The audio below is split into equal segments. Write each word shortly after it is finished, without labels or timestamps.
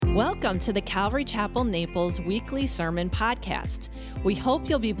Welcome to the Calvary Chapel Naples weekly sermon podcast. We hope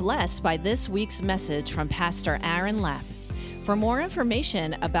you'll be blessed by this week's message from Pastor Aaron Lapp. For more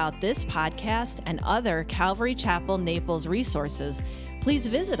information about this podcast and other Calvary Chapel Naples resources, please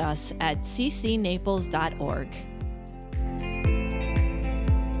visit us at ccnaples.org.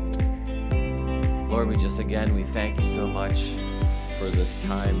 Lord, we thank you so much for this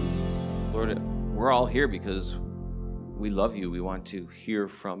time. Lord, we're all here because we love you. We want to hear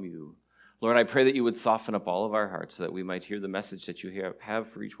from you. Lord, I pray that you would soften up all of our hearts so that we might hear the message that you have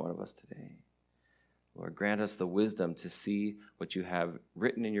for each one of us today. Lord, grant us the wisdom to see what you have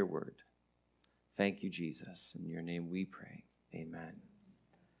written in your word. Thank you, Jesus. In your name we pray. Amen.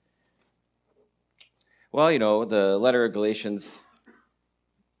 Well, the letter of Galatians,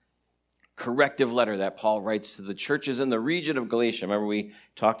 corrective letter that Paul writes to the churches in the region of Galatia. Remember, we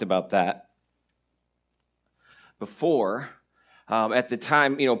talked about that before. At the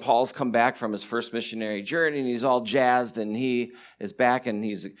time, Paul's come back from his first missionary journey, and he's all jazzed, and he is back, and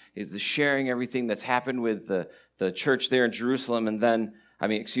he's sharing everything that's happened with the church there in Jerusalem,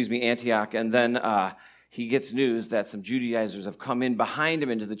 Antioch, and then he gets news that some Judaizers have come in behind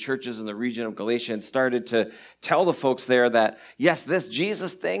him into the churches in the region of Galatia and started to tell the folks there that, yes, this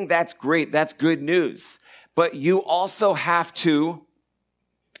Jesus thing, that's great, that's good news, but you also have to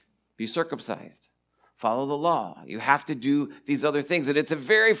be circumcised. Follow the law. You have to do these other things. And it's a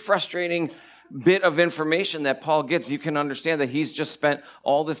very frustrating bit of information that Paul gets. You can understand that he's just spent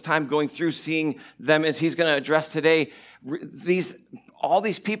all this time going through, seeing them, as he's going to address today, all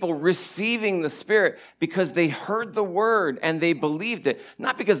these people receiving the Spirit because they heard the word and they believed it.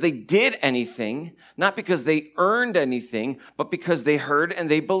 Not because they did anything, not because they earned anything, but because they heard and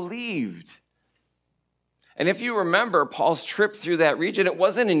they believed. And if you remember Paul's trip through that region, it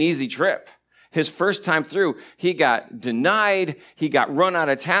wasn't an easy trip. His first time through, he got denied, he got run out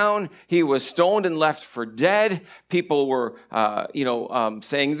of town, he was stoned and left for dead. People were,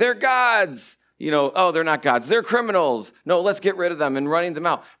 saying, they're gods. Oh, they're not gods, they're criminals. No, let's get rid of them, and running them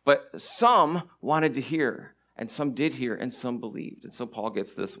out. But some wanted to hear, and some did hear, and some believed. And so Paul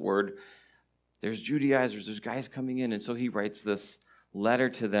gets this word. There's Judaizers, there's guys coming in, and so he writes this letter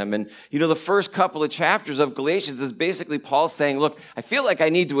to them. And the first couple of chapters of Galatians is basically Paul saying, look, I feel like I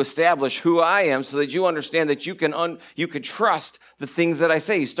need to establish who I am so that you understand that you can trust the things that I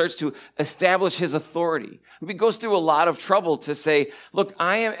say. He starts to establish his authority. He goes through a lot of trouble to say, look,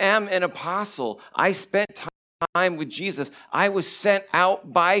 I am an apostle. I spent time with Jesus. I was sent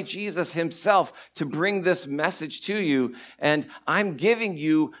out by Jesus himself to bring this message to you, and I'm giving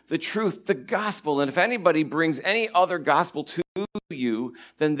you the truth, the gospel. And if anybody brings any other gospel to you,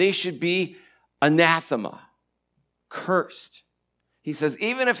 then they should be anathema, cursed. He says,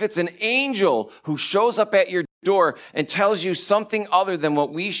 even if it's an angel who shows up at your door and tells you something other than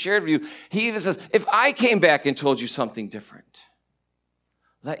what we shared with you, he even says, if I came back and told you something different,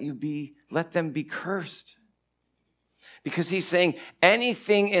 let them be cursed. Because he's saying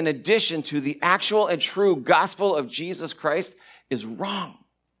anything in addition to the actual and true gospel of Jesus Christ is wrong.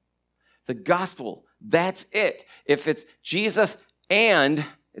 The gospel, that's it. If it's Jesus and,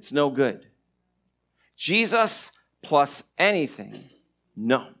 it's no good. Jesus plus anything,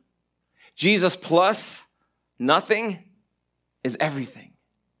 no. Jesus plus nothing is everything.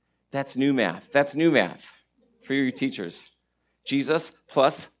 That's new math. That's new math for your teachers. Jesus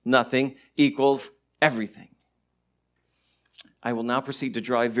plus nothing equals everything. I will now proceed to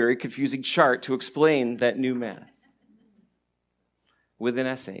draw a very confusing chart to explain that new math with an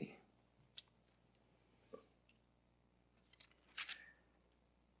essay.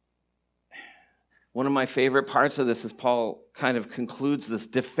 One of my favorite parts of this is Paul kind of concludes this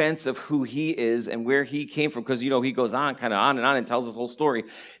defense of who he is and where he came from, because, he goes on and tells his whole story.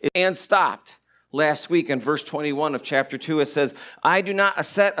 And stopped. Last week in verse 21 of chapter 2, it says, I do not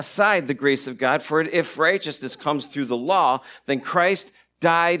set aside the grace of God, for if righteousness comes through the law, then Christ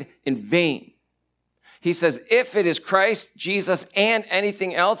died in vain. He says, if it is Christ, Jesus, and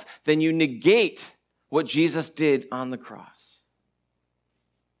anything else, then you negate what Jesus did on the cross.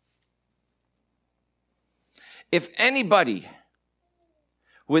 If anybody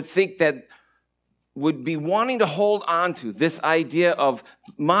would think that would be wanting to hold on to this idea of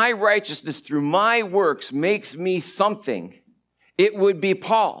my righteousness through my works makes me something, it would be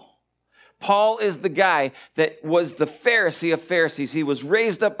Paul. Paul is the guy that was the Pharisee of Pharisees. He was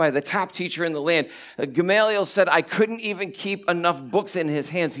raised up by the top teacher in the land. Gamaliel said, I couldn't even keep enough books in his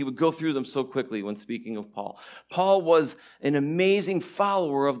hands. He would go through them so quickly when speaking of Paul. Paul was an amazing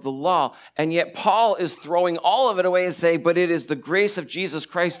follower of the law, and yet Paul is throwing all of it away and saying, but it is the grace of Jesus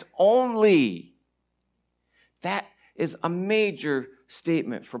Christ only. That is a major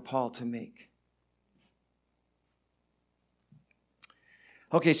statement for Paul to make.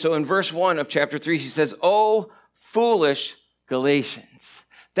 Okay, so in verse 1 of chapter 3, he says, "Oh, foolish Galatians."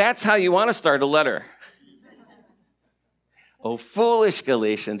 That's how you want to start a letter. Oh, foolish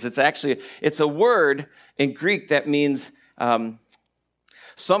Galatians. It's a word in Greek that means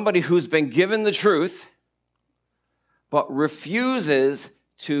somebody who's been given the truth, but refuses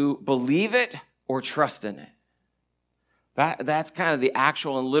to believe it or trust in it. That's kind of the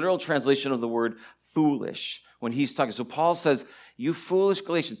actual and literal translation of the word foolish when he's talking. So Paul says, "You foolish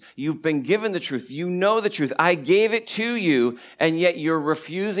Galatians, you've been given the truth. You know the truth. I gave it to you, and yet you're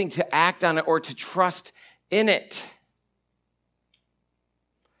refusing to act on it or to trust in it.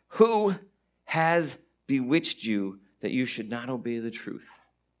 Who has bewitched you that you should not obey the truth?"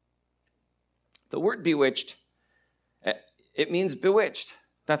 The word bewitched, it means bewitched.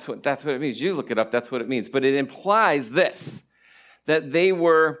 That's what it means. You look it up, that's what it means. But it implies this, that they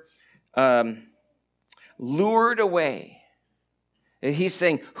were lured away. And he's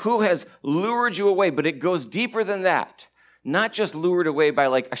saying, who has lured you away? But it goes deeper than that. Not just lured away by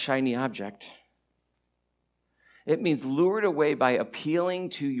like a shiny object. It means lured away by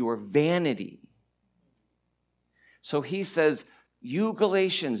appealing to your vanity. So he says, you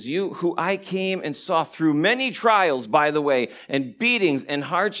Galatians, you who I came and saw through many trials, by the way, and beatings and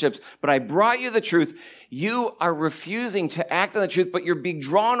hardships, but I brought you the truth. You are refusing to act on the truth, but you're being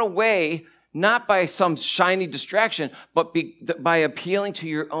drawn away not by some shiny distraction, but by appealing to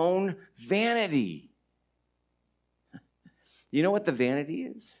your own vanity. You know what the vanity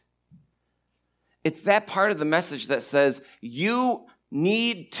is? It's that part of the message that says you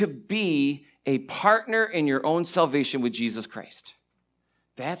need to be a partner in your own salvation with Jesus Christ.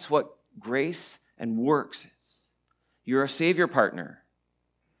 That's what grace and works is. You're a Savior partner.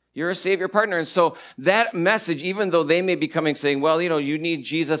 You're a Savior partner. And so that message, even though they may be coming saying, well, you need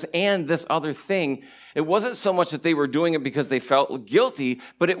Jesus and this other thing, it wasn't so much that they were doing it because they felt guilty,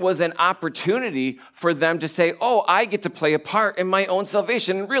 but it was an opportunity for them to say, oh, I get to play a part in my own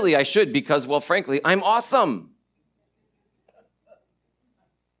salvation. And really, I should because, well, frankly, I'm awesome.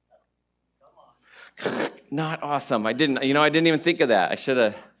 Not awesome. I didn't even think of that. I should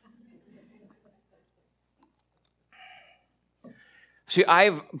have. See,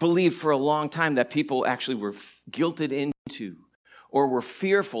 I've believed for a long time that people actually were guilted into or were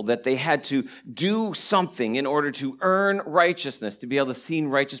fearful that they had to do something in order to earn righteousness, to be able to be seen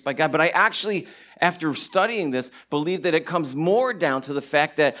righteous by God. But I actually, after studying this, believe that it comes more down to the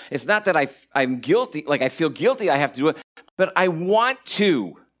fact that it's not that I'm guilty, like I feel guilty, I have to do it, but I want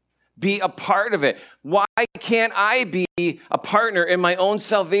to be a part of it. Why can't I be a partner in my own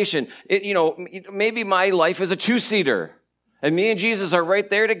salvation? Maybe my life is a two-seater. And me and Jesus are right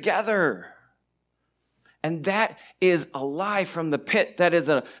there together. And that is a lie from the pit. That is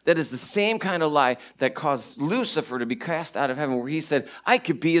the same kind of lie that caused Lucifer to be cast out of heaven, where he said, I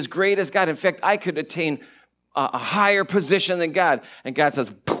could be as great as God. In fact, I could attain a higher position than God. And God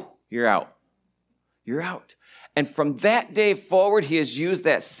says, you're out. You're out. And from that day forward, he has used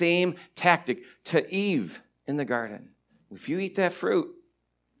that same tactic to Eve in the garden. If you eat that fruit,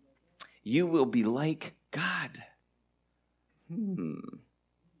 you will be like God.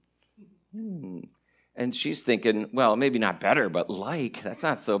 And she's thinking, well, maybe not better, but like. That's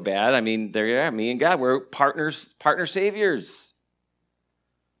not so bad. I mean, there you are, me and God, we're partner saviors.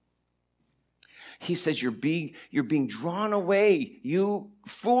 He says, you're being drawn away. You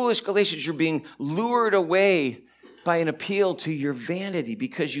foolish Galatians, you're being lured away by an appeal to your vanity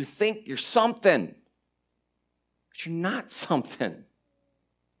because you think you're something, but you're not something.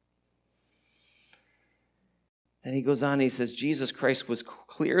 Then he goes on and he says, Jesus Christ was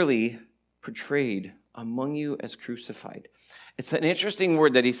clearly portrayed among you as crucified. It's an interesting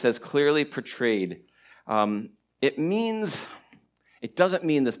word that he says, clearly portrayed. It doesn't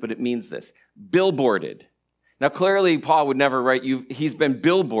mean this, but it means this. Billboarded. Now, clearly, Paul would never write, he's been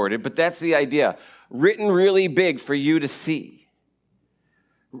billboarded, but that's the idea. Written really big for you to see.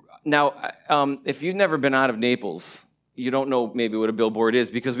 Now, if you've never been out of Naples, you don't know maybe what a billboard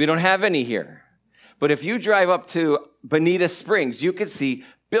is because we don't have any here. But if you drive up to Bonita Springs, you can see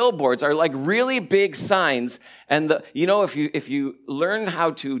billboards are like really big signs. And if you learn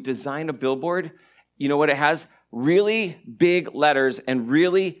how to design a billboard, you know what it has? Really big letters and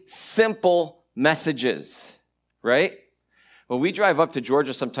really simple messages, right? When we drive up to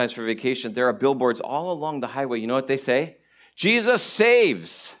Georgia sometimes for vacation, there are billboards all along the highway. You know what they say? Jesus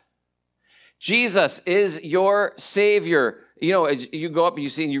saves. Jesus is your Savior. You go up and you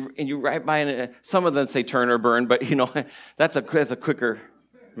see, and you ride by, and some of them say turn or burn, but that's a quicker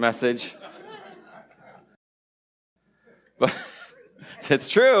message. It's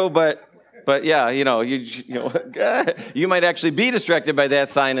true, but yeah, you might actually be distracted by that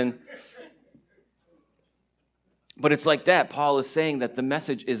sign. But it's like that. Paul is saying that the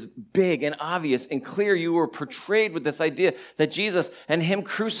message is big and obvious and clear. You were portrayed with this idea that Jesus and him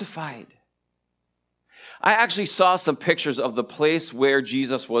crucified. I actually saw some pictures of the place where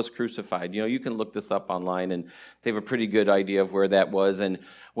Jesus was crucified. You can look this up online, and they have a pretty good idea of where that was. And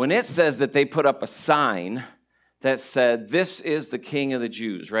when it says that they put up a sign that said, "This is the King of the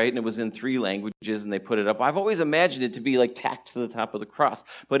Jews," right? And it was in 3 languages, and they put it up. I've always imagined it to be like tacked to the top of the cross.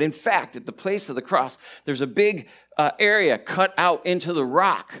 But in fact, at the place of the cross, there's a big area cut out into the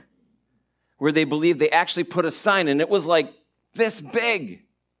rock where they believe they actually put a sign, and it was like this big,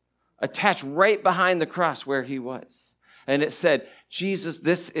 attached right behind the cross where he was. And it said, "Jesus,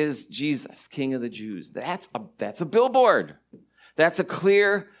 this is Jesus, King of the Jews." That's a billboard. That's a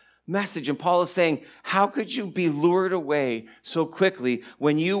clear message. And Paul is saying, how could you be lured away so quickly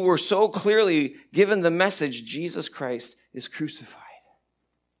when you were so clearly given the message, Jesus Christ is crucified?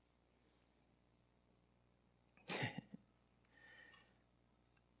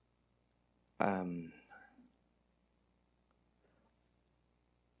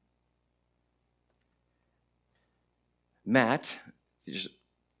 Matt just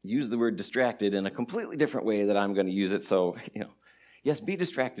used the word distracted in a completely different way that I'm going to use it. So, yes, be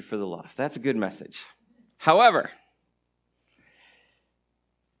distracted for the lost. That's a good message. However,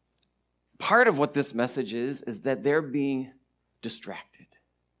 part of what this message is that they're being distracted.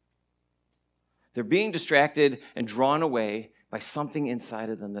 They're being distracted and drawn away by something inside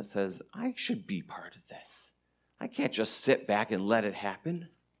of them that says, I should be part of this. I can't just sit back and let it happen.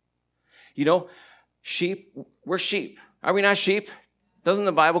 Sheep, we're sheep. Are we not sheep? Doesn't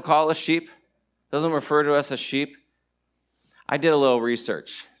the Bible call us sheep? Doesn't refer to us as sheep? I did a little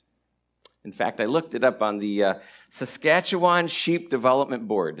research. In fact, I looked it up on the Saskatchewan Sheep Development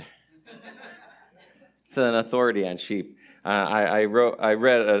Board. It's an authority on sheep. I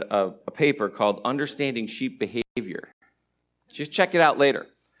read a paper called Understanding Sheep Behavior. Just check it out later.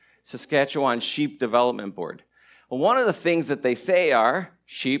 Saskatchewan Sheep Development Board. Well, one of the things that they say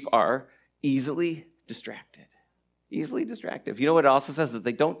sheep are easily distracted. Easily distracted. You know what it also says? That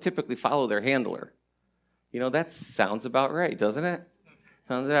they don't typically follow their handler. That sounds about right, doesn't it?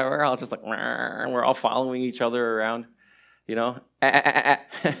 Sounds about right. We're all just like, we're all following each other around,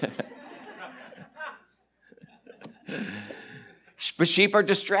 But sheep are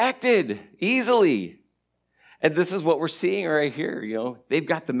distracted easily. And this is what we're seeing right here. They've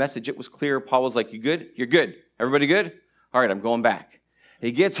got the message. It was clear. Paul was like, you good? You're good. Everybody good? All right, I'm going back.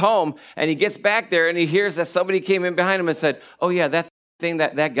 He gets home, and he gets back there, and he hears that somebody came in behind him and said, oh, yeah, that thing,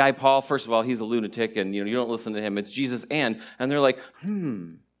 that guy, Paul, first of all, he's a lunatic, and you don't listen to him. It's Jesus and they're like,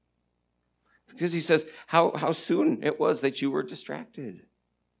 It's because he says how soon it was that you were distracted.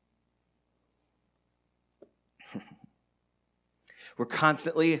 We're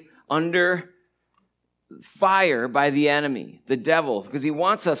constantly under fire by the enemy, the devil, because he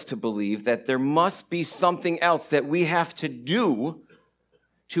wants us to believe that there must be something else that we have to do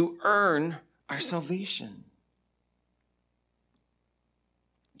to earn our salvation.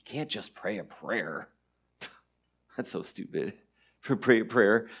 You can't just pray a prayer. That's so stupid. Pray a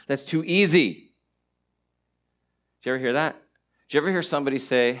prayer. That's too easy. Did you ever hear that? Did you ever hear somebody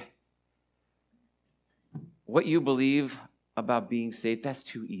say, what you believe about being saved, that's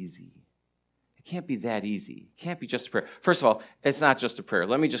too easy. It can't be that easy. It can't be just a prayer. First of all, it's not just a prayer.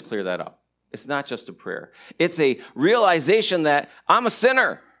 Let me just clear that up. It's not just a prayer. It's a realization that I'm a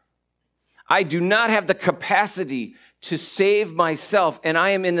sinner. I do not have the capacity to save myself, and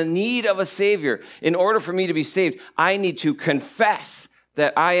I am in the need of a Savior. In order for me to be saved, I need to confess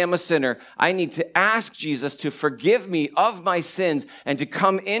that I am a sinner. I need to ask Jesus to forgive me of my sins and to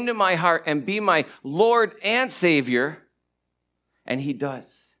come into my heart and be my Lord and Savior. And he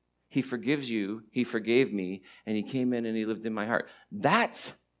does. He forgives you. He forgave me, and he came in and he lived in my heart.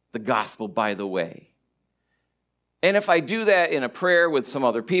 That's the gospel, by the way. And if I do that in a prayer with some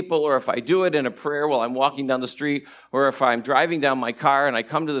other people, or if I do it in a prayer while I'm walking down the street, or if I'm driving down my car and I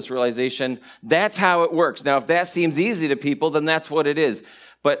come to this realization, that's how it works. Now, if that seems easy to people, then that's what it is.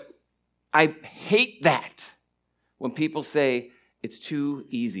 But I hate that when people say it's too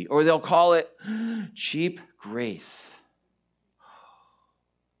easy, or they'll call it cheap grace.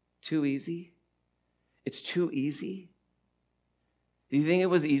 Too easy? It's too easy? Do you think it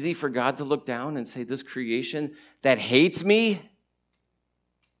was easy for God to look down and say, this creation that hates me,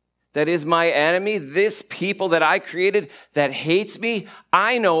 that is my enemy, this people that I created that hates me,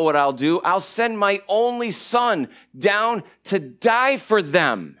 I know what I'll do. I'll send my only son down to die for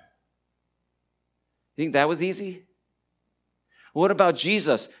them. You think that was easy? What about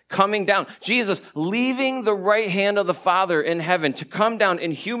Jesus coming down? Jesus leaving the right hand of the Father in heaven to come down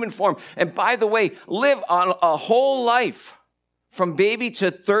in human form. And by the way, live on a whole life from baby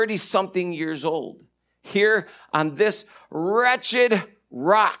to 30-something years old here on this wretched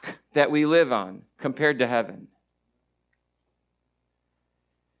rock that we live on compared to heaven.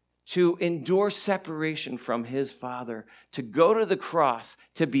 To endure separation from his Father, to go to the cross,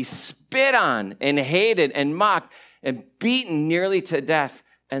 to be spit on and hated and mocked and beaten nearly to death,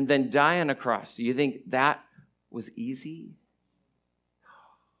 and then die on a cross. Do you think that was easy?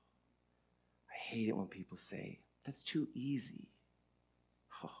 I hate it when people say, that's too easy.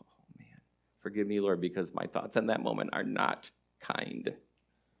 Oh, man. Forgive me, Lord, because my thoughts in that moment are not kind.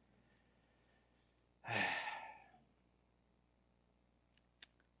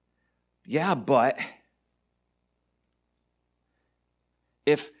 Yeah, but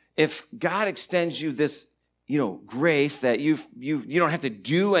if God extends you this, grace that you don't have to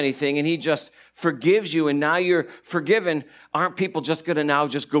do anything and he just forgives you and now you're forgiven, aren't people just going to now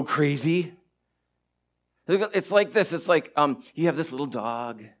just go crazy? It's like this. It's like you have this little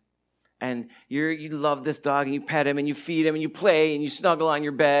dog and you love this dog and you pet him and you feed him and you play and you snuggle on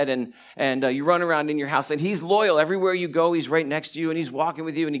your bed and you run around in your house and he's loyal everywhere you go. He's right next to you and he's walking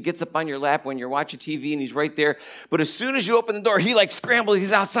with you and he gets up on your lap when you're watching TV and he's right there. But as soon as you open the door, he scrambles.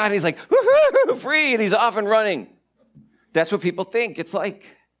 He's outside and he's like, woohoo, free, and he's off and running. That's what people think it's like.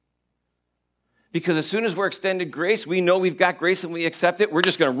 Because as soon as we're extended grace, we know we've got grace and we accept it. We're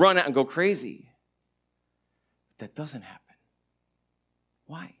just going to run out and go crazy. But that doesn't happen.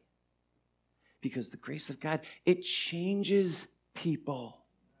 Why? Because the grace of God, it changes people.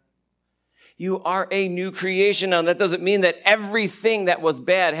 You are a new creation. Now, that doesn't mean that everything that was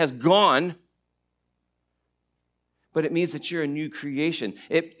bad has gone, but it means that you're a new creation.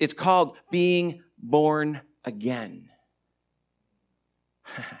 It's called being born again.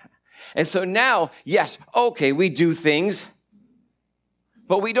 And so now, yes, okay, we do things,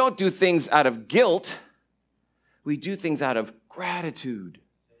 but we don't do things out of guilt. We do things out of gratitude.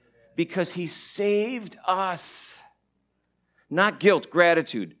 Because he saved us. Not guilt,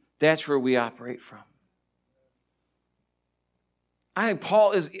 gratitude. That's where we operate from. I think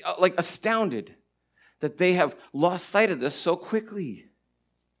Paul is astounded that they have lost sight of this so quickly.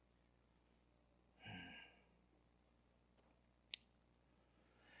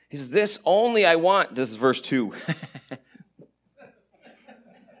 He says, this only I want. This is verse 2.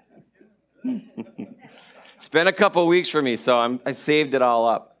 It's been a couple weeks for me, so I saved it all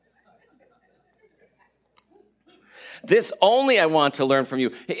up. This only I want to learn from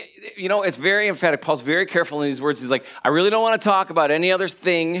you. It's very emphatic. Paul's very careful in these words. He's like, I really don't want to talk about any other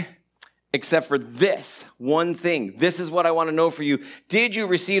thing except for this one thing. This is what I want to know for you. Did you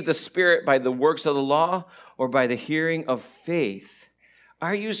receive the Spirit by the works of the law or by the hearing of faith?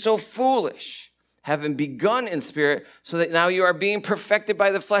 Are you so foolish, having begun in spirit, so that now you are being perfected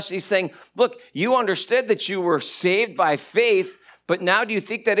by the flesh? He's saying, look, you understood that you were saved by faith, but now do you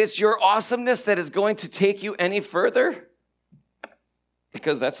think that it's your awesomeness that is going to take you any further?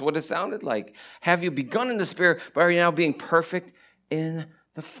 Because that's what it sounded like. Have you begun in the Spirit, but are you now being perfect in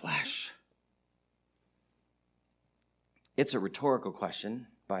the flesh? It's a rhetorical question,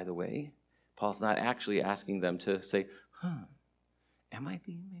 by the way. Paul's not actually asking them to say, am I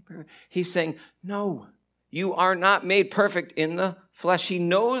being made perfect? He's saying, no, you are not made perfect in the flesh. He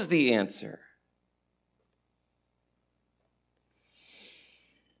knows the answer.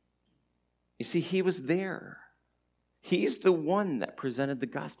 You see, he was there. He's the one that presented the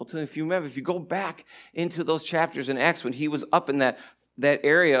gospel to him. If you remember, if you go back into those chapters in Acts when he was up in that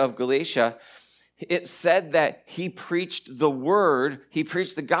area of Galatia, it said that he preached the word, he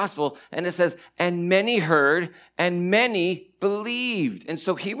preached the gospel, and it says, and many heard, and many believed. And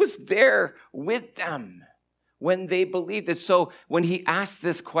so he was there with them when they believed it. So when he asked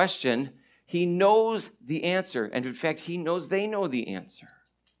this question, he knows the answer. And in fact, he knows they know the answer.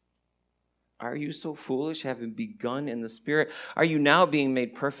 Are you so foolish, having begun in the Spirit? Are you now being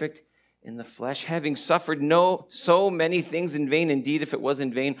made perfect in the flesh, having suffered so many things in vain? Indeed, if it was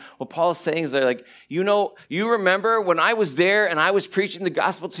in vain. What Paul is saying is that, you remember when I was there and I was preaching the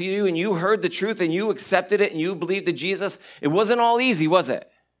gospel to you and you heard the truth and you accepted it and you believed in Jesus. It wasn't all easy, was it?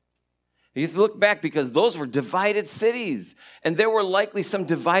 You have to look back because those were divided cities and there were likely some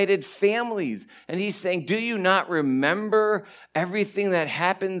divided families. And he's saying, do you not remember everything that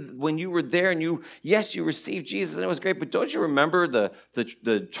happened when you were there and you received Jesus and it was great, but don't you remember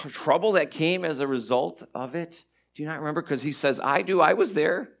the trouble that came as a result of it? Do you not remember? Because he says, I do. I was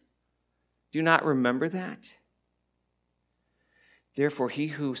there. Do you not remember that? Therefore, he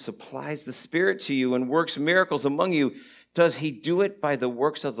who supplies the Spirit to you and works miracles among you, Does he do it by the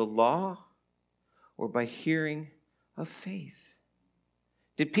works of the law or by hearing of faith?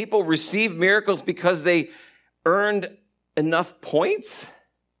 Did people receive miracles because they earned enough points?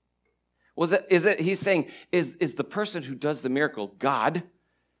 He's saying, is the person who does the miracle God?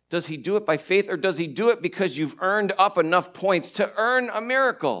 Does he do it by faith, or does he do it because you've earned up enough points to earn a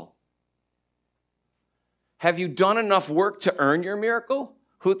miracle? Have you done enough work to earn your miracle?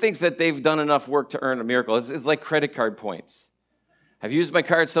 Who thinks that they've done enough work to earn a miracle? It's like credit card points. I've used my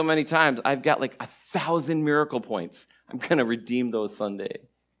card so many times, I've got like 1,000 miracle points. I'm going to redeem those Sunday.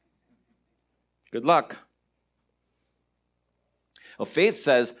 Good luck. Well, faith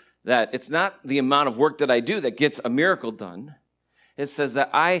says that it's not the amount of work that I do that gets a miracle done. It says that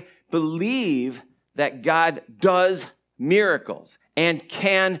I believe that God does miracles and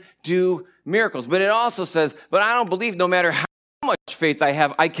can do miracles. But it also says, but I don't believe no matter how much faith I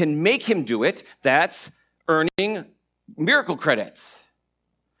have, I can make him do it. That's earning miracle credits.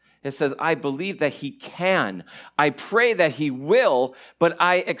 It says, I believe that he can. I pray that he will, but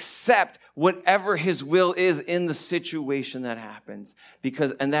I accept whatever his will is in the situation that happens.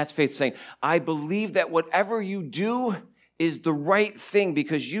 And that's faith saying, I believe that whatever you do is the right thing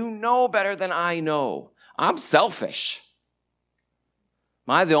because you know better than I know. I'm selfish.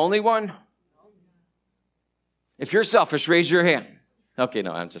 Am I the only one? If you're selfish, raise your hand. Okay,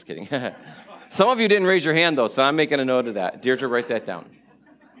 no, I'm just kidding. Some of you didn't raise your hand, though, so I'm making a note of that. Deirdre, write that down.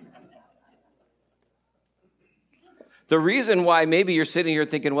 The reason why maybe you're sitting here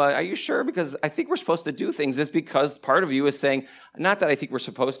thinking, well, are you sure? Because I think we're supposed to do things is because part of you is saying, not that I think we're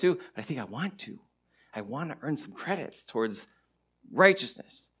supposed to, but I think I want to. I want to earn some credits towards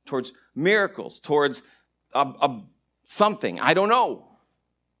righteousness, towards miracles, towards something. I don't know.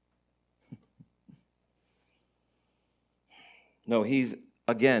 No, he's,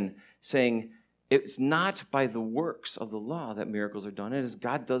 again, saying it's not by the works of the law that miracles are done. It is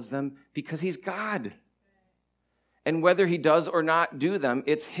God does them because he's God. And whether he does or not do them,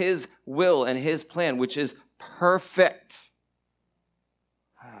 it's his will and his plan, which is perfect.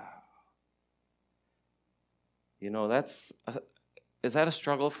 You know, is that a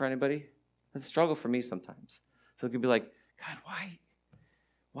struggle for anybody? It's a struggle for me sometimes. So it could be like, God,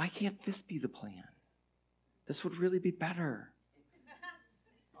 why can't this be the plan? This would really be better.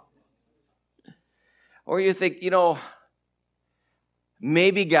 Or you think,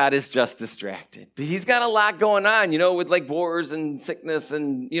 maybe God is just distracted. He's got a lot going on, with like wars and sickness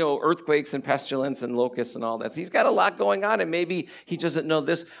and, earthquakes and pestilence and locusts and all that. So he's got a lot going on, and maybe he doesn't know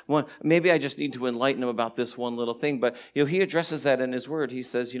this one. Maybe I just need to enlighten him about this one little thing. But, he addresses that in his word. He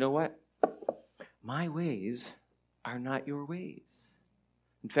says, you know what? My ways are not your ways.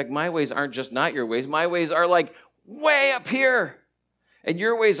 In fact, my ways aren't just not your ways. My ways are like way up here. And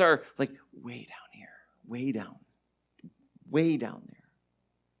your ways are like way down here, way down there.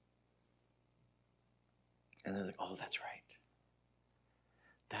 And they're like, oh, that's right.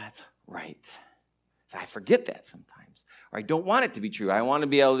 That's right. So I forget that sometimes. Or I don't want it to be true. I want to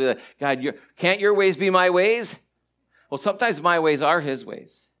be able to, God, can't your ways be my ways? Well, sometimes my ways are his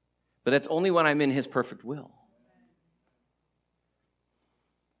ways. But that's only when I'm in his perfect will.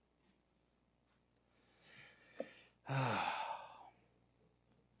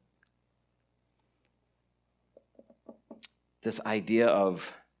 This idea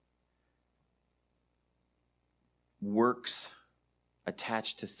of works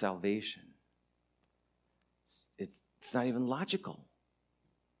attached to salvation. It's not even logical.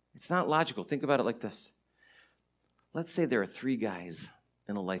 It's not logical. Think about it like this. Let's say there are 3 guys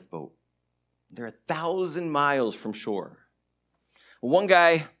in a lifeboat. They're 1,000 miles from shore. One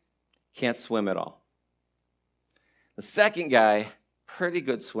guy can't swim at all. The second guy, pretty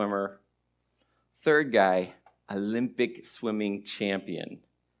good swimmer. Third guy, Olympic swimming champion.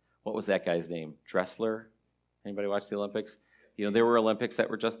 What was that guy's name? Dressler? Anybody watch the Olympics? There were Olympics that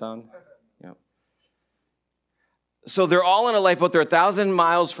were just on. Yeah. So they're all in a lifeboat. They're 1,000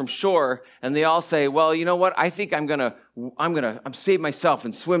 miles from shore, and they all say, well, you know what? I think I'm gonna save myself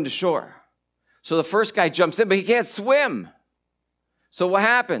and swim to shore. So the first guy jumps in, but he can't swim. So what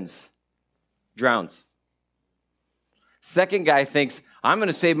happens? Drowns. Second guy thinks, I'm going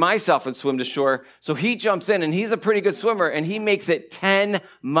to save myself and swim to shore. So he jumps in, and he's a pretty good swimmer, and he makes it 10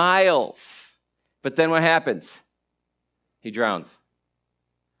 miles. But then what happens? He drowns.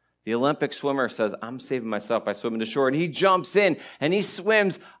 The Olympic swimmer says, I'm saving myself by swimming to shore. And he jumps in, and he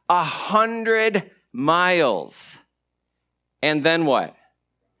swims 100 miles. And then what?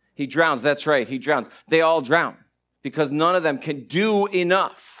 He drowns. That's right, he drowns. They all drown because none of them can do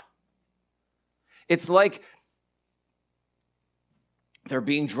enough. It's like they're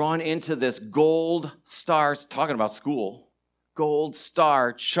being drawn into this gold star, talking about school, gold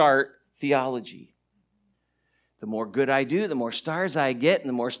star chart theology. The more good I do, the more stars I get, and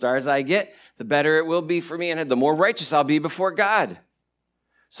the more stars I get, the better it will be for me, and the more righteous I'll be before God.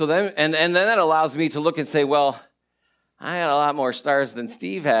 So then, and then that allows me to look and say, well, I had a lot more stars than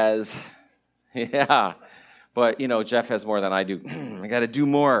Steve has. Yeah, but Jeff has more than I do. I got to do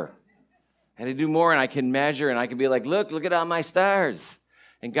more. I got to do more, and I can measure, and I can be like, look at all my stars.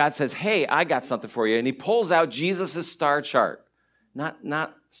 And God says, hey, I got something for you. And he pulls out Jesus' star chart.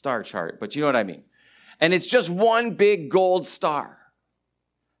 Not star chart, but you know what I mean. And it's just one big gold star.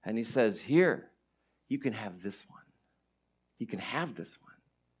 And he says, here, you can have this one. You can have this one.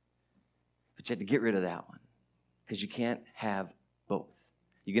 But you have to get rid of that one. Because you can't have both.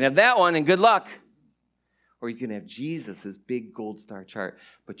 You can have that one and good luck. Or you can have Jesus' big gold star chart,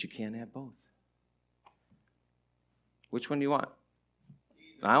 but you can't have both. Which one do you want?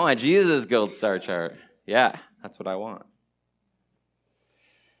 I want Jesus' gold star chart. Yeah, that's what I want.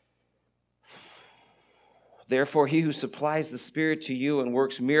 Therefore, he who supplies the Spirit to you and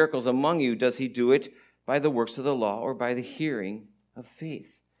works miracles among you, does he do it by the works of the law or by the hearing of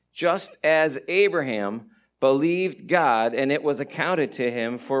faith? Just as Abraham believed God, and it was accounted to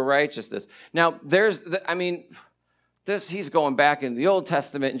him for righteousness. Now, he's going back in the Old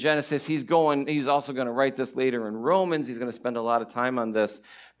Testament in Genesis. He's also going to write this later in Romans. He's going to spend a lot of time on this.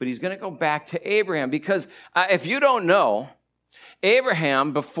 But he's going to go back to Abraham because if you don't know,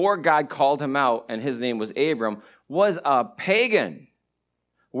 Abraham, before God called him out, and his name was Abram, was a pagan,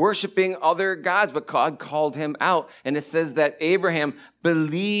 worshiping other gods, but God called him out. And it says that Abraham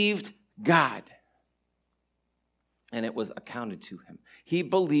believed God, and it was accounted to him. He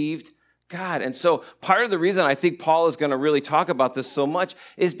believed God. And so part of the reason I think Paul is going to really talk about this so much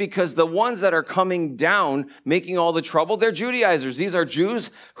is because the ones that are coming down, making all the trouble, they're Judaizers. These are Jews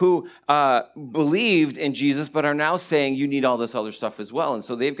who believed in Jesus, but are now saying you need all this other stuff as well. And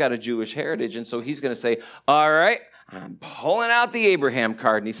so they've got a Jewish heritage. And so he's going to say, all right, I'm pulling out the Abraham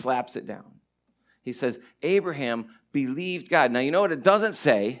card, and he slaps it down. He says, Abraham believed God. Now, you know what it doesn't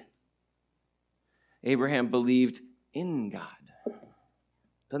say? Abraham believed in God.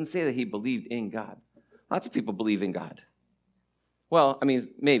 Doesn't say that he believed in God. Lots of people believe in God. Well,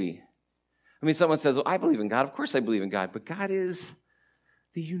 maybe. Someone says, well, I believe in God. Of course I believe in God. But God is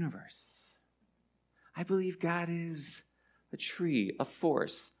the universe. I believe God is a tree, a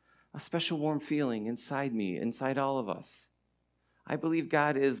force, a special warm feeling inside me, inside all of us. I believe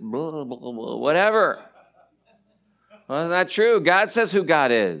God is blah, blah, blah, whatever. Well, that's not true. God says who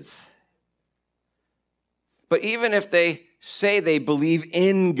God is. But even if they say they believe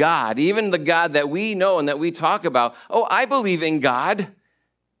in God, even the God that we know and that we talk about, oh, I believe in God.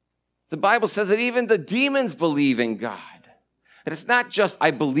 The Bible says that even the demons believe in God. And it's not just I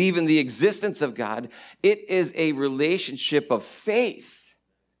believe in the existence of God. It is a relationship of faith.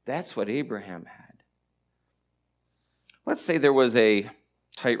 That's what Abraham had. Let's say there was a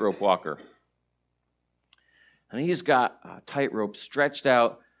tightrope walker. And he's got a tightrope stretched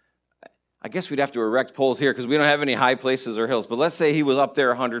out. I guess we'd have to erect poles here because we don't have any high places or hills. But let's say he was up there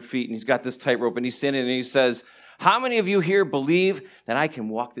 100 feet and he's got this tightrope and he's standing and he says, how many of you here believe that I can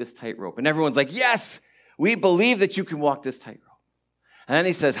walk this tightrope? And everyone's like, yes, we believe that you can walk this tightrope. And then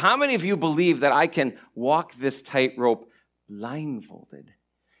he says, how many of you believe that I can walk this tightrope blindfolded?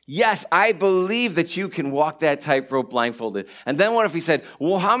 Yes, I believe that you can walk that tightrope blindfolded. And then what if he said,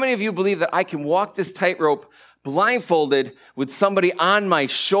 well, how many of you believe that I can walk this tightrope blindfolded with somebody on my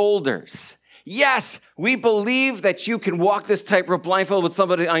shoulders? Yes, we believe that you can walk this tightrope blindfolded with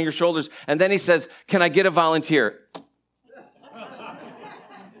somebody on your shoulders. And then he says, can I get a volunteer?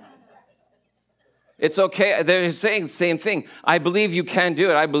 It's okay. They're saying the same thing. I believe you can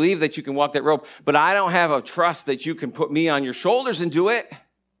do it. I believe that you can walk that rope, but I don't have a trust that you can put me on your shoulders and do it.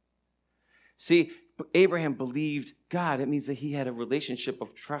 See, Abraham believed God. It means that he had a relationship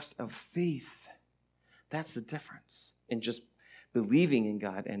of trust, of faith. That's the difference in just believing in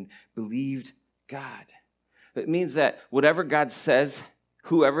God and believed God. It means that whatever God says,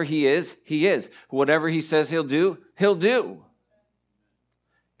 whoever he is, he is. Whatever he says he'll do, he'll do.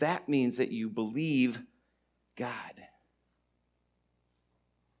 That means that you believe God.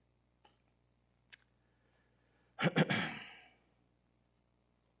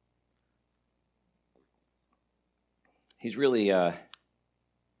 He's really going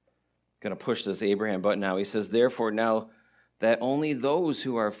to push this Abraham button now. He says, therefore, now that only those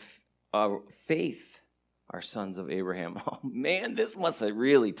who are faith are sons of Abraham. Oh, man, this must have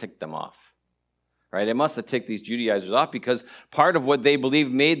really ticked them off. Right? It must have ticked these Judaizers off because part of what they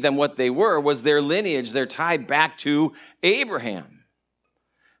believed made them what they were was their lineage. They're tied back to Abraham.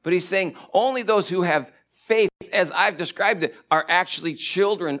 But he's saying only those who have faith, as I've described it, are actually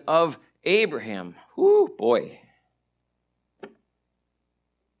children of Abraham. Whoo, boy.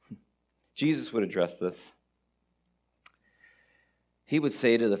 Jesus would address this. He would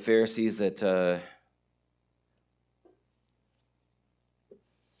say to the Pharisees that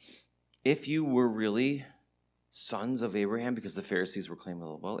if you were really sons of Abraham, because the Pharisees were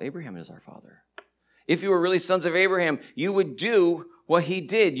claiming, well, Abraham is our father. If you were really sons of Abraham, you would do what he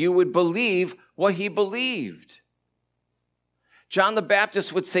did. You would believe what he believed. John the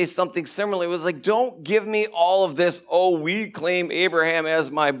Baptist would say something similar. It was like, don't give me all of this, oh, we claim Abraham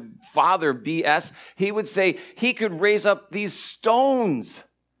as my father, BS. He would say he could raise up these stones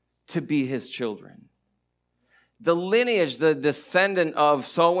to be his children. The lineage, the descendant of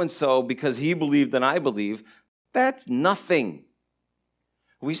so-and-so, because he believed and I believe, that's nothing.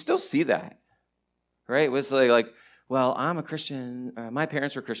 We still see that, right? It was like, well, I'm a Christian. My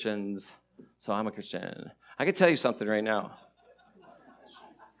parents were Christians, so I'm a Christian. I can tell you something right now.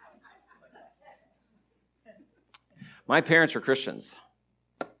 My parents were Christians.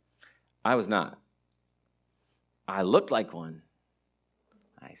 I was not. I looked like one.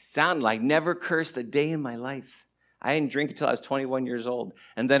 I sounded like never cursed a day in my life. I didn't drink until I was 21 years old.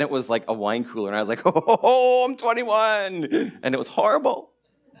 And then it was like a wine cooler. And I was like, oh, I'm 21. And it was horrible.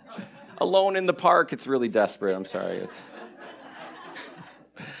 Alone in the park, it's really desperate. I'm sorry.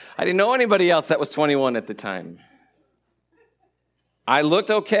 I didn't know anybody else that was 21 at the time. I looked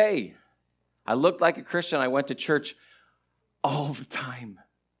okay. I looked like a Christian. I went to church all the time.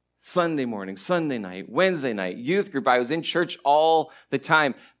 Sunday morning, Sunday night, Wednesday night, youth group. I was in church all the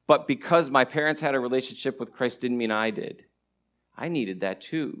time. But because my parents had a relationship with Christ didn't mean I did. I needed that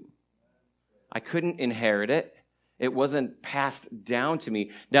too. I couldn't inherit it. It wasn't passed down to me.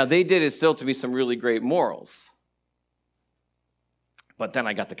 Now, they did instill to me some really great morals. But then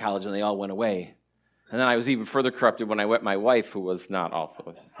I got to college and they all went away. And then I was even further corrupted when I met my wife, who was not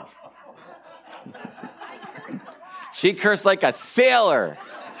also. She cursed like a sailor.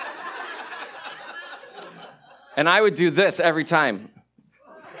 And I would do this every time.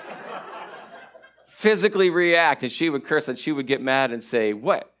 Physically react, and she would curse, and she would get mad and say,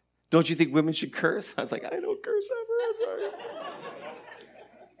 what? Don't you think women should curse? I was like, I don't curse ever.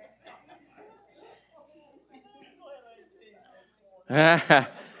 I'm sorry.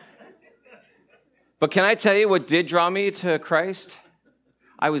 But can I tell you what did draw me to Christ?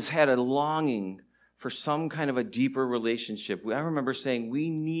 I had a longing for some kind of a deeper relationship. I remember saying,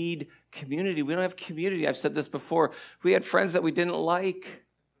 we need community. We don't have community. I've said this before. We had friends that we didn't like.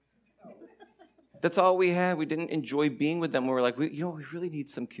 That's all we had. We didn't enjoy being with them. We were like, we really need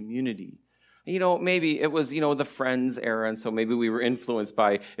some community. Maybe it was, the Friends era, and so maybe we were influenced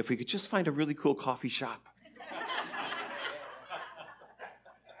by, if we could just find a really cool coffee shop.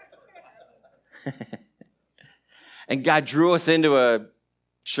 And God drew us into a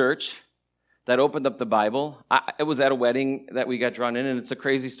church that opened up the Bible. It was at a wedding that we got drawn in, and it's a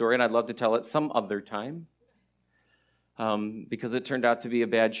crazy story, and I'd love to tell it some other time, because it turned out to be a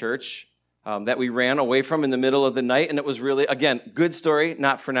bad church that we ran away from in the middle of the night, and it was really, again, good story,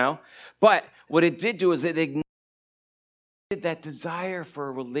 not for now. But what it did do is it ignited that desire for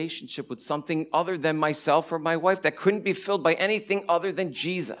a relationship with something other than myself or my wife that couldn't be filled by anything other than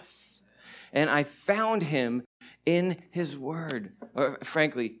Jesus. And I found him in his word. Or,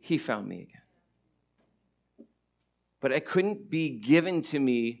 frankly, he found me again. But it couldn't be given to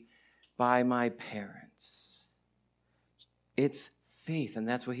me by my parents. It's faith, and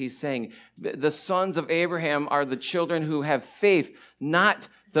that's what he's saying. The sons of Abraham are the children who have faith, not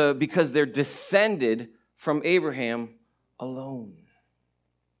because they're descended from Abraham alone.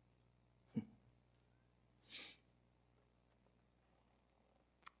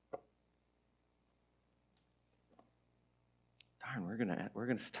 Darn, we're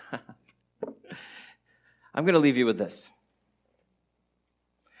gonna stop. I'm going to leave you with this.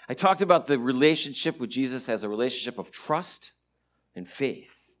 I talked about the relationship with Jesus as a relationship of trust and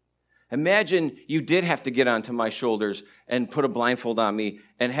faith. Imagine you did have to get onto my shoulders and put a blindfold on me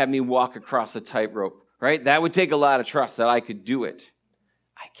and have me walk across a tightrope, right? That would take a lot of trust that I could do it.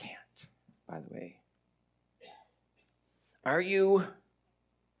 I can't, by the way. Are you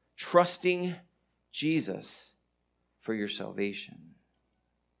trusting Jesus for your salvation?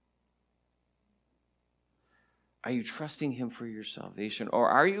 Are you trusting him for your salvation? Or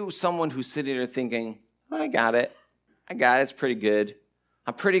are you someone who's sitting there thinking, I got it. It's pretty good.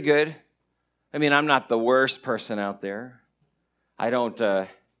 I'm pretty good. I mean, I'm not the worst person out there. I don't, I've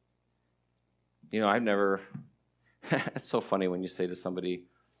never, it's so funny when you say to somebody,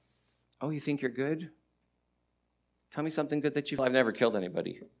 oh, you think you're good? Tell me something good that I've never killed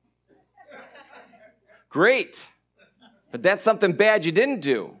anybody. Great. But that's something bad you didn't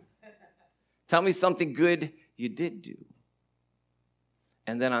do. Tell me something good you did do.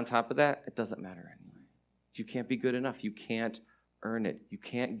 And then on top of that, it doesn't matter anyway. You can't be good enough. You can't earn it. You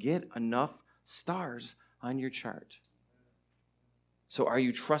can't get enough stars on your chart. So are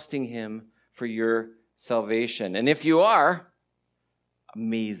you trusting him for your salvation? And if you are,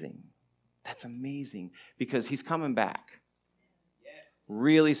 amazing. That's amazing because he's coming back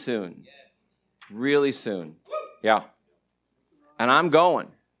really soon. Really soon. Yeah. And I'm going.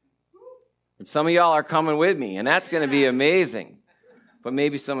 And some of y'all are coming with me, and that's going to be amazing. But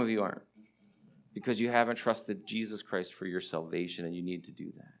maybe some of you aren't because you haven't trusted Jesus Christ for your salvation, and you need to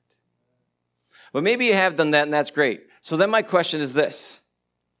do that. But maybe you have done that, and that's great. So then my question is this.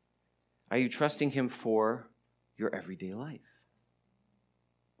 Are you trusting him for your everyday life?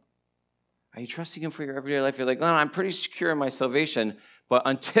 Are you trusting him for your everyday life? You're like, I'm pretty secure in my salvation, but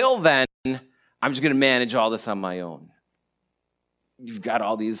until then, I'm just going to manage all this on my own. You've got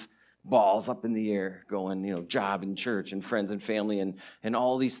all these balls up in the air going, job and church and friends and family and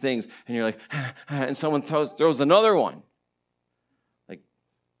all these things. And you're like, and someone throws another one. Like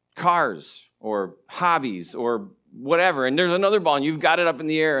cars or hobbies or whatever. And there's another ball and you've got it up in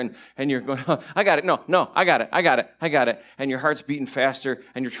the air and you're going, I got it. No, I got it. And your heart's beating faster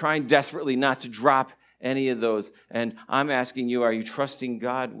and you're trying desperately not to drop any of those. And I'm asking you, are you trusting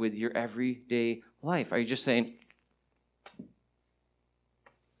God with your everyday life? Are you just saying,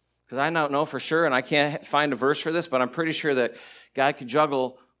 because I don't know for sure, and I can't find a verse for this, but I'm pretty sure that God could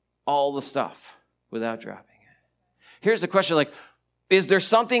juggle all the stuff without dropping it. Here's the question, is there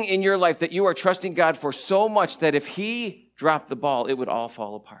something in your life that you are trusting God for so much that if he dropped the ball, it would all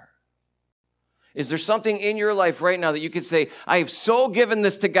fall apart? Is there something in your life right now that you could say, I have so given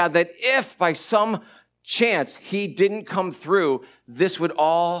this to God that if by some chance he didn't come through, this would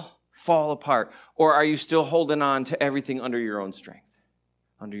all fall apart? Or are you still holding on to everything under your own strength,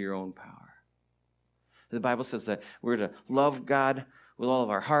 under your own power? The Bible says that we're to love God with all of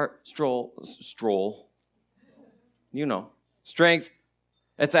our heart, strength.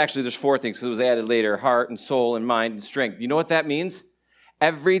 It's actually, there's 4 things because it was added later, heart and soul and mind and strength. You know what that means?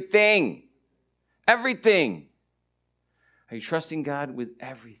 Everything. Everything. Are you trusting God with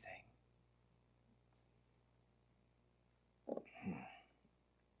everything?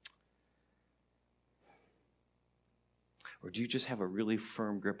 Or do you just have a really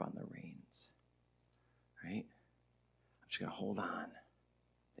firm grip on the reins? Right? I'm just going to hold on.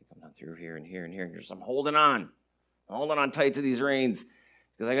 I think I'm not through here and here and here. And I'm holding on. I'm holding on tight to these reins.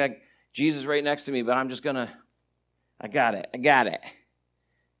 Because I got Jesus right next to me, but I'm just going to, I got it.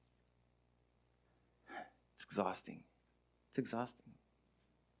 It's exhausting.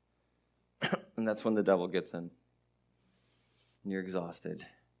 And that's when the devil gets in. And you're exhausted.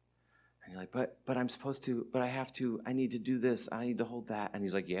 And you're like, but I'm supposed to, but I have to, I need to do this, I need to hold that. And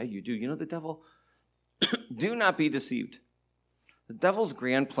he's like, yeah, you do. You know the devil? Do not be deceived. The devil's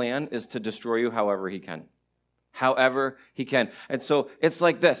grand plan is to destroy you however he can. However he can. And so it's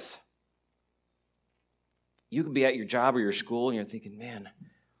like this. You could be at your job or your school and you're thinking, man,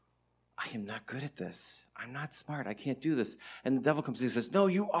 I am not good at this. I'm not smart. I can't do this. And the devil comes and says, no,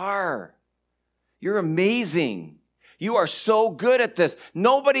 you are. You're amazing. You are so good at this.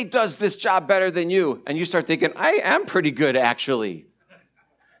 Nobody does this job better than you. And you start thinking, I am pretty good, actually.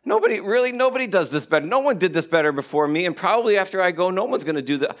 Nobody does this better. No one did this better before me. And probably after I go, no one's going to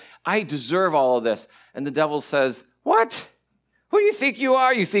do that. I deserve all of this. And the devil says, what? Who do you think you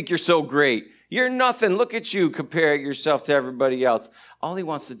are? You think you're so great. You're nothing. Look at you. Compare yourself to everybody else. All he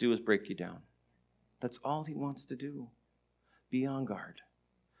wants to do is break you down. That's all he wants to do. Be on guard.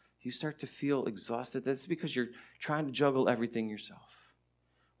 You start to feel exhausted. That's because you're trying to juggle everything yourself.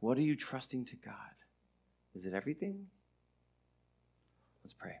 What are you trusting to God? Is it everything?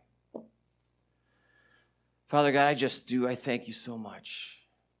 Let's pray. Father God, I thank you so much.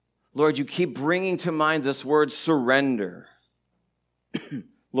 Lord, you keep bringing to mind this word surrender.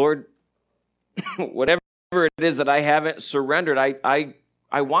 Lord, whatever it is that I haven't surrendered,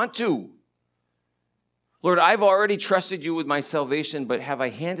 I want to. Lord, I've already trusted you with my salvation, but have I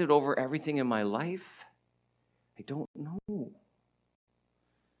handed over everything in my life? I don't know.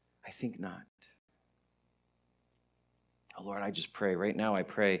 I think not. Oh, Lord, I just pray. Right now I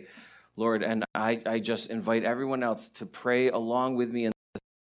pray, Lord, and I just invite everyone else to pray along with me in this.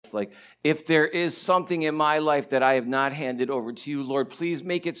 Like, if there is something in my life that I have not handed over to you, Lord, please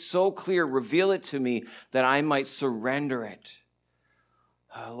make it so clear, reveal it to me that I might surrender it.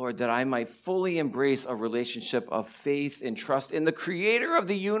 Lord, that I might fully embrace a relationship of faith and trust in the creator of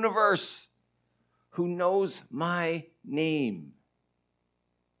the universe. who knows my name.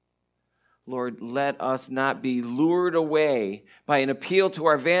 Lord, let us not be lured away by an appeal to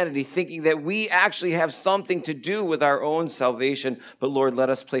our vanity, thinking that we actually have something to do with our own salvation. But Lord, let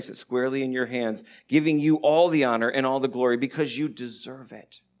us place it squarely in your hands, giving you all the honor and all the glory because you deserve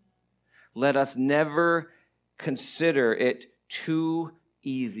it. Let us never consider it too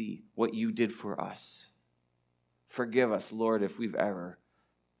easy what you did for us. Forgive us, Lord, if we've ever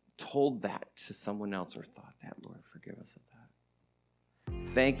told that to someone else or thought that. Lord, forgive us of that.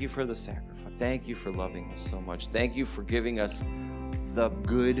 Thank you for the sacrifice. Thank you for loving us so much. Thank you for giving us the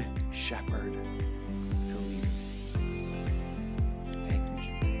good shepherd